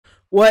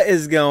What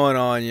is going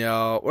on,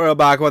 y'all? We're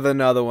back with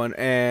another one,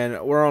 and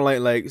we're on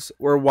Lake Lakes.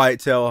 We're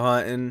whitetail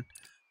hunting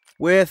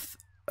with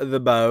the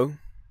bow,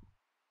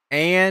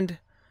 and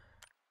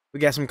we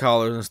got some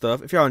collars and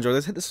stuff. If y'all enjoy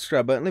this, hit the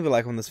subscribe button, leave a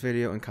like on this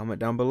video, and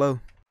comment down below.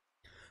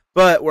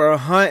 But we're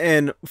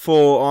hunting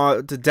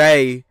for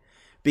today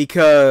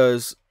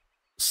because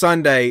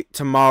Sunday,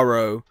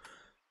 tomorrow,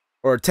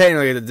 or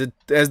technically,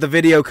 as the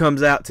video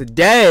comes out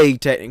today,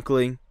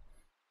 technically,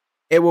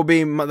 it will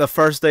be the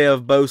first day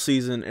of bow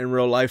season in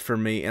real life for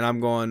me, and I'm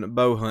going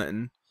bow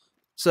hunting.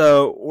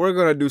 So we're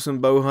going to do some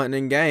bow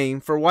hunting in game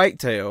for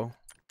whitetail.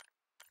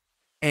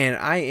 And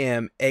I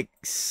am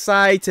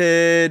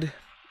excited.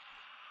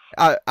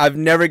 I've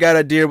never got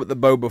a deer with the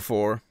bow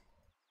before.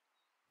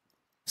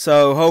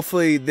 So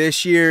hopefully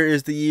this year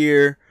is the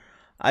year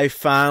I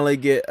finally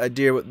get a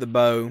deer with the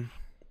bow.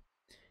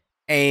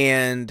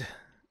 And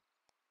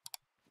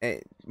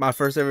my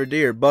first ever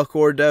deer, buck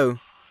or doe.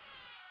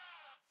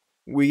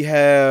 We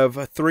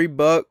have 3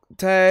 buck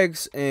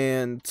tags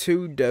and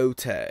 2 doe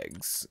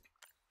tags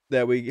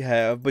that we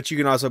have, but you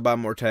can also buy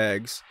more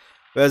tags.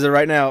 But as of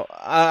right now,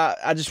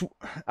 I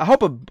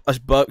hope a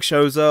buck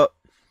shows up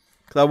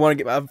because I want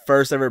to get my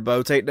first ever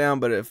bow takedown.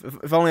 But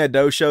if only a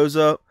doe shows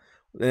up,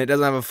 then it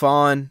doesn't have a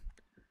fawn.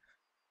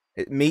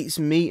 It meets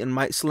meat and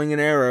might sling an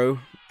arrow,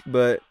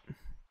 but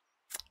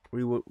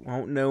we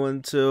won't know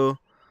until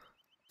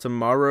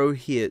tomorrow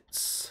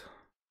hits.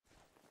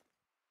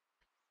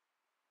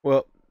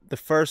 Well, the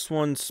first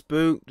one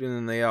spooked, and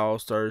then they all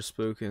started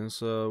spooking,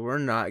 so we're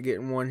not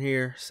getting one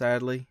here,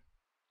 sadly.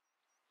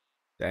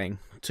 Dang.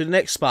 To the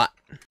next spot.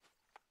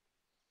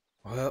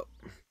 Well,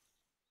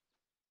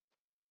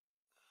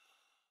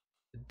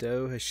 the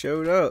doe has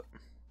showed up.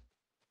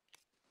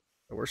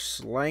 We're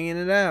slanging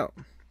it out.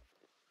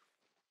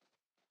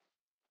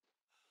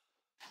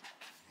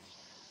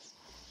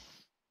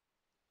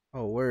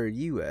 Oh, where are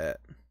you at?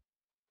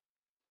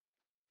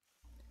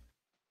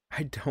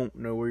 I don't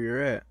know where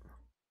you're at.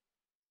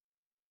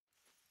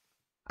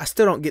 I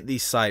still don't get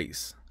these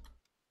sights.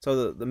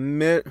 So the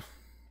mid,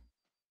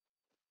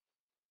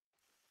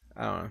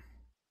 I don't know.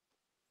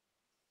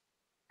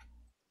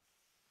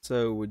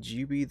 So would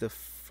you be the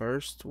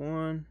first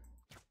one?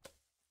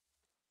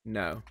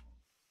 No.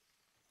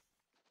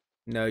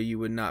 No, you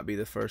would not be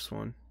the first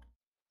one.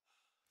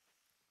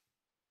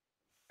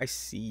 I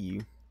see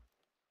you.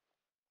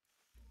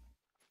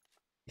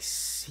 I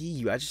see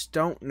you. I just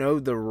don't know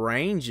the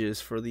ranges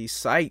for these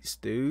sights,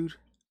 dude.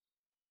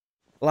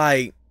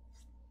 Like,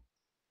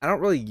 I don't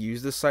really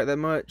use this sight that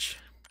much,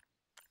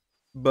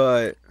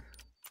 but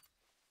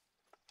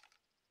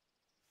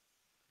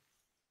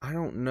I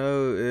don't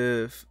know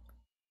if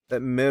that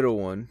middle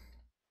one.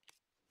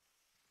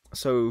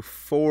 So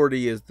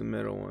 40 is the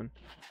middle one.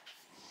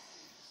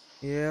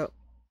 Yep.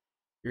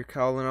 You're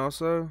calling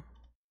also?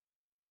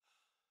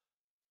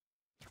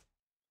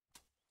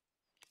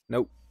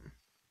 Nope.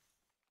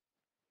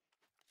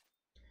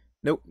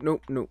 Nope,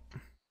 nope, nope.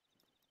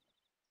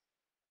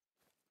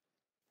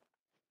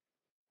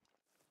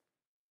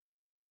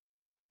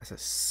 That's a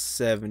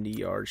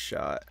 70-yard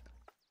shot.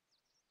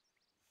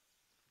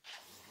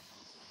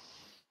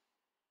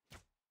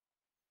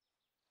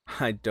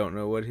 I don't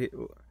know what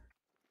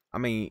I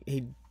mean,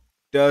 he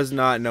does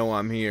not know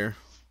I'm here.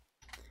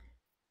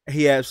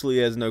 He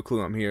absolutely has no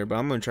clue I'm here, but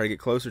I'm going to try to get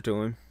closer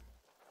to him.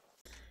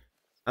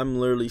 I'm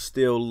literally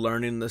still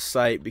learning the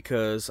sight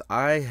because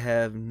I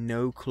have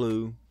no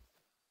clue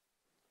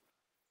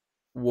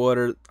what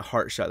are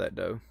heart shot that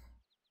doe.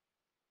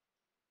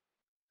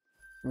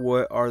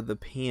 What are the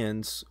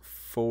pins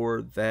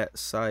for that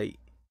sight?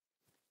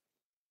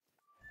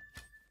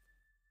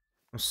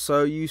 I'm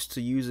so used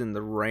to using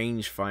the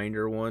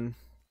rangefinder one.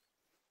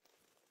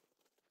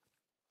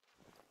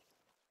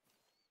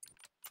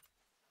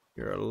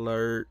 You're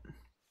alert.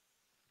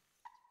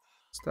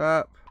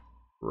 Stop.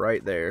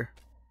 Right there.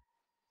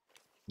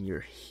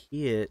 You're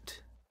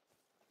hit.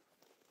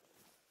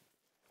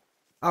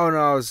 Oh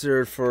no, I was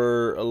here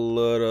for a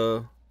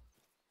little.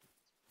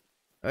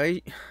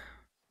 Hey.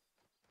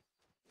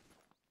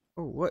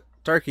 Oh, what?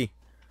 Turkey.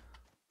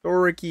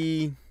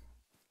 Turkey.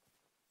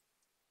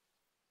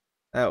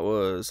 That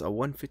was a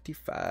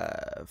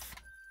 155.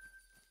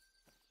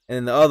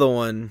 And the other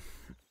one,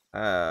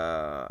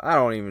 I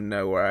don't even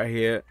know where I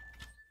hit.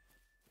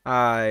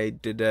 I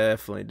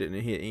definitely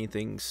didn't hit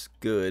anything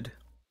good.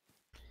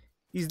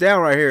 He's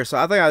down right here, so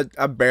I think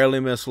I barely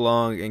missed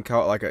lung and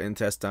caught like an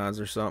intestines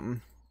or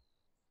something.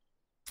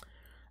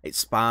 Hit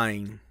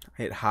spine.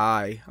 Hit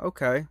high.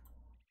 Okay.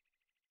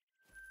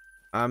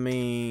 I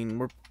mean,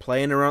 we're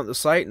playing around the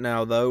sight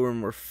now, though,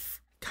 and we're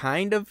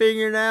kind of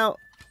figuring out.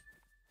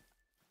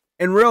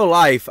 In real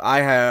life,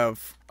 I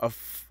have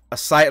a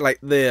sight like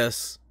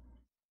this,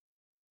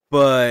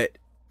 but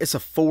it's a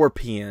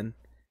 4-pin.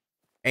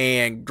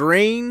 And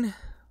green,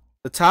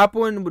 the top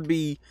one would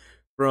be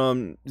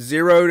from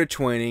 0 to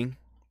 20.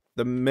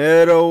 The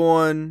middle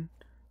one,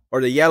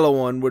 or the yellow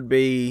one, would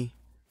be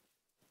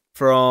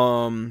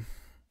from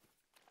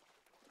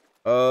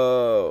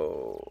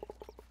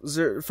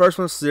first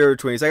one's 0 to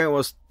 20. Second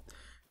was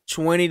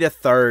 20 to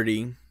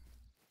 30.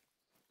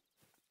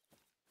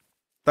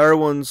 Third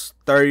one's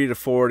 30 to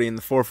 40, and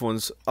the fourth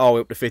one's all the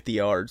way up to 50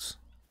 yards.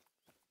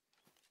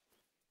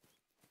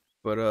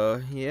 But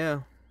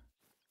yeah,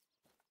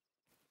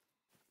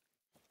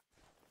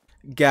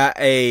 got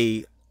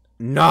a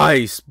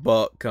nice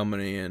buck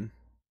coming in.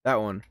 That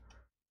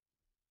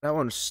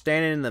one's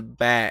standing in the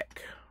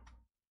back,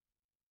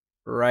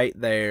 right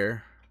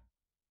there.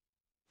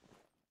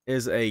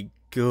 Is a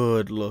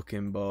good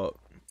looking buck.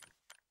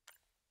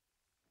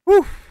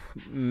 Whew,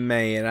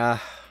 man, I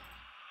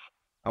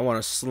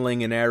want to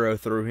sling an arrow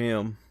through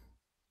him.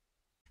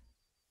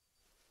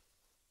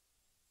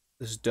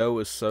 This doe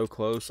is so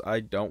close. I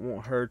don't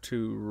want her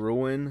to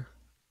ruin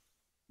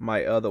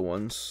my other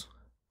ones.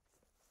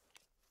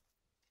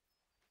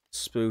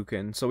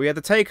 Spooking. So we have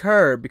to take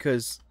her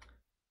because,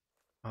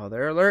 oh,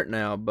 they're alert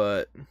now,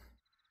 but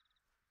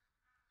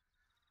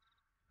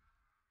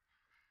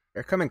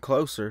they're coming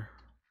closer.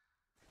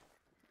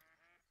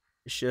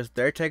 It's just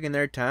they're taking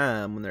their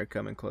time when they're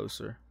coming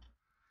closer.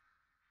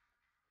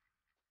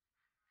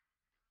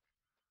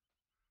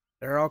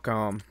 They're all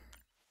calm.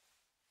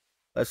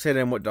 Let's hit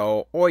him with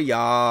the oh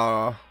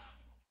yeah.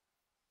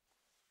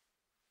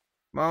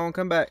 Come on,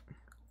 come back.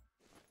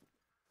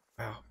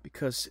 Wow,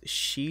 because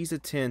she's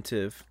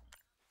attentive,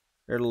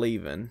 they're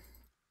leaving.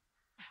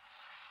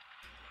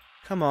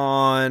 Come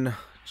on.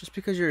 Just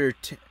because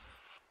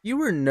you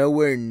were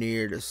nowhere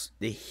near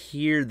to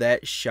hear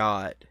that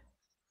shot.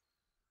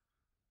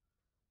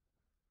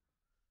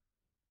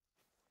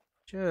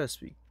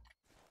 Just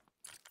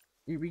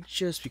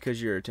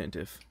because you're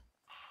attentive.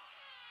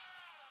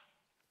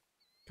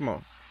 Come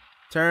on.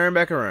 Turn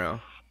back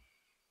around.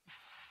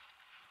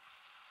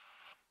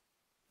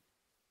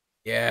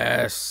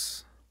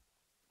 Yes.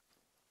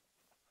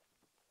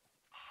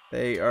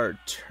 They are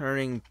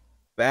turning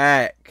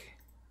back.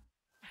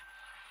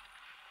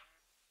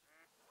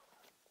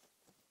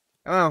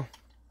 Come on.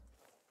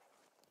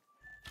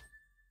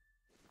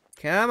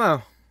 Come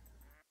on.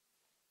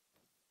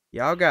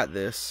 Y'all got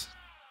this.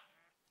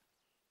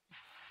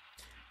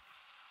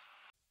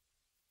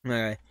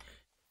 Okay.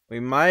 We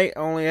might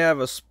only have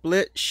a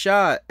split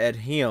shot at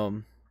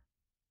him.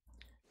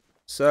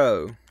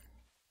 So.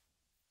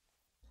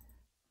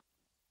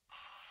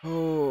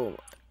 Oh.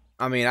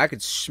 I mean, I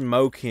could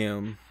smoke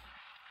him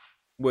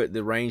with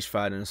the range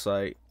fight in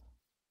sight.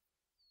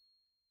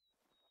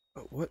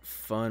 But what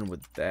fun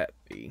would that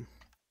be?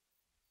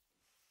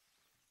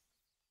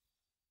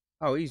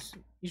 Oh, he's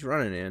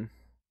running in.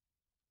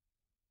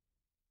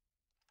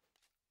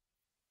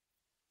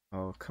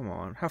 Oh, come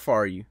on. How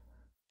far are you?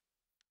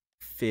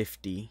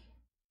 50.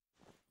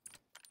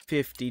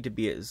 50 to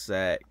be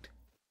exact.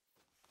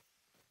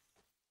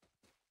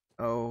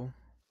 Oh.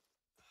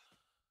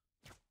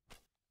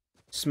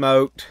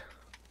 Smoked.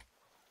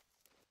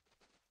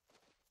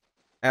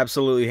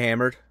 Absolutely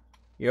hammered.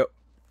 Yep.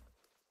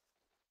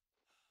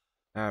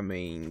 I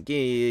mean,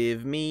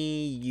 give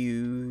me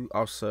you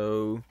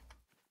also.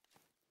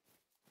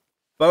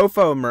 Both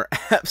of them are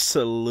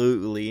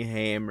absolutely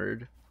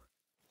hammered.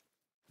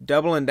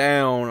 Doubling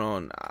down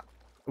on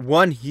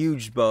one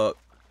huge buck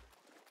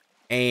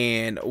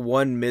and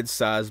one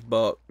mid-sized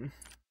buck,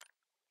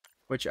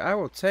 which I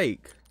will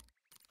take.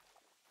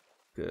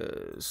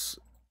 Because,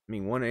 I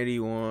mean,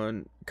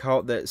 181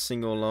 caught that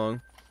single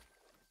lung.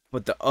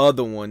 But the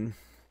other one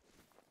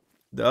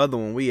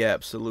we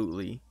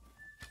absolutely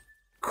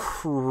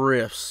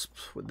crisp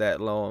with that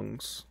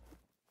lungs.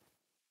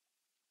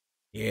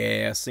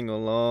 Yeah, single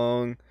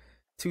lung.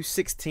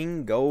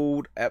 216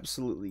 gold.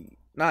 Absolutely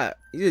not.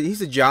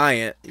 He's a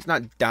giant. He's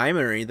not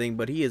diamond or anything,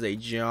 but he is a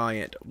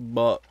giant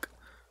buck.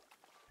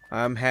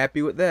 I'm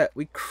happy with that.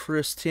 We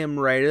crisped him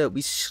right up.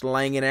 We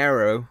slang an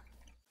arrow.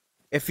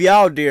 If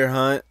y'all deer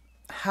hunt,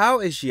 how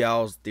is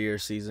y'all's deer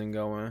season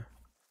going?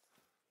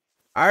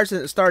 Ours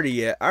hasn't started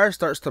yet. Ours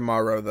starts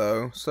tomorrow,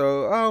 though.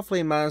 So,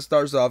 hopefully mine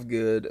starts off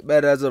good.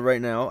 But as of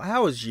right now,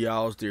 how is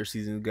y'all's deer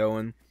season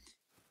going?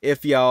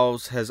 If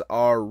y'all's has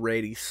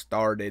already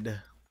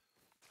started.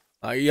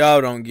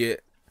 Y'all don't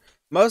get...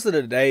 Most of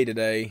the day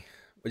today,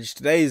 which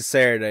today is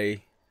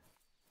Saturday,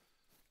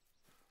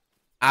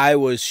 I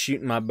was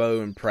shooting my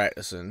bow and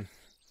practicing.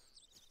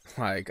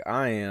 Like,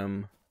 I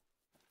am...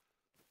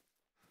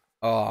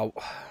 Oh,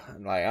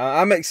 like,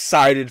 I'm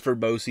excited for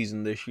bow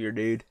season this year,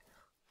 dude.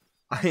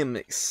 I am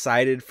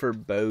excited for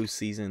bow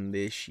season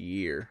this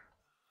year.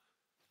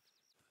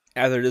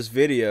 After this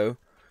video,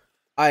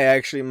 I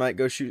actually might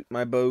go shoot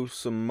my bow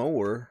some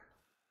more.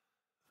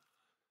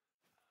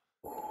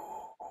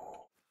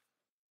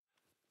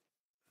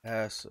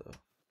 There's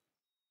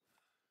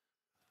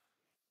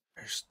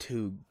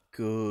two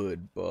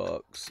good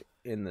bucks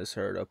in this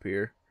herd up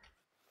here.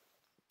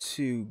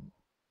 Two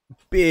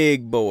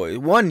big boys.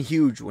 One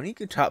huge one. He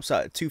could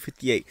topside at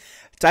 258.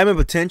 Diamond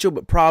potential,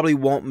 but probably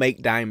won't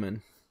make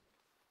diamond.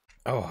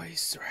 Oh,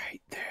 he's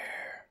right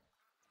there.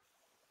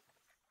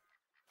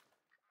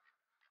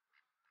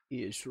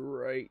 He is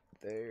right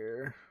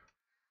there.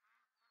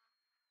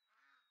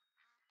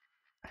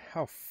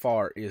 How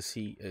far is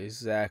he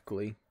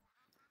exactly?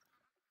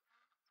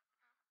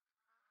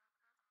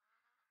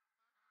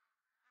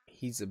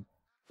 He's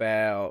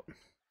about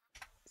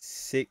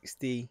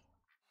 60.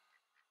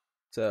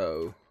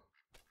 So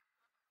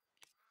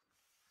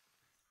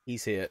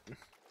he's hit.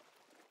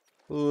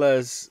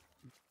 Let's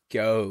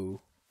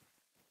go.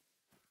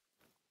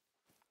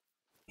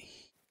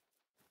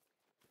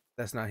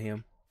 That's not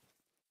him.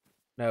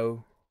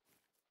 No.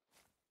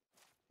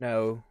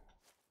 No.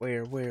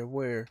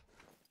 Where?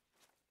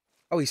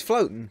 Oh, he's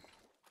floating.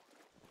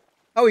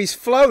 Oh, he's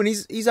floating.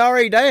 He's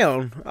already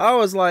down. I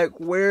was like,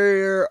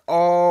 where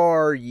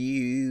are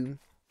you?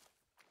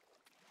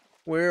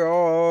 Where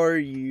are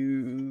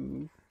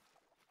you?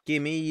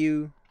 Gimme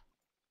you.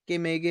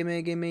 Gimme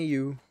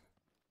you.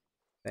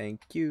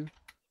 Thank you.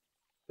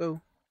 Go.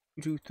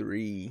 2,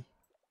 3.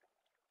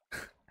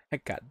 I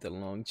got the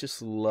lung.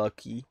 Just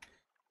lucky.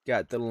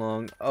 Got the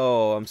lung.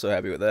 Oh, I'm so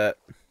happy with that.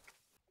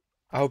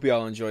 I hope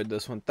y'all enjoyed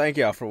this one. Thank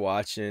y'all for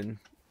watching.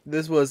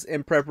 This was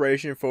in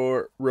preparation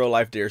for real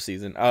life deer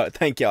season.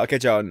 Thank y'all. I'll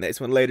catch y'all in the next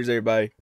one. Laters, everybody.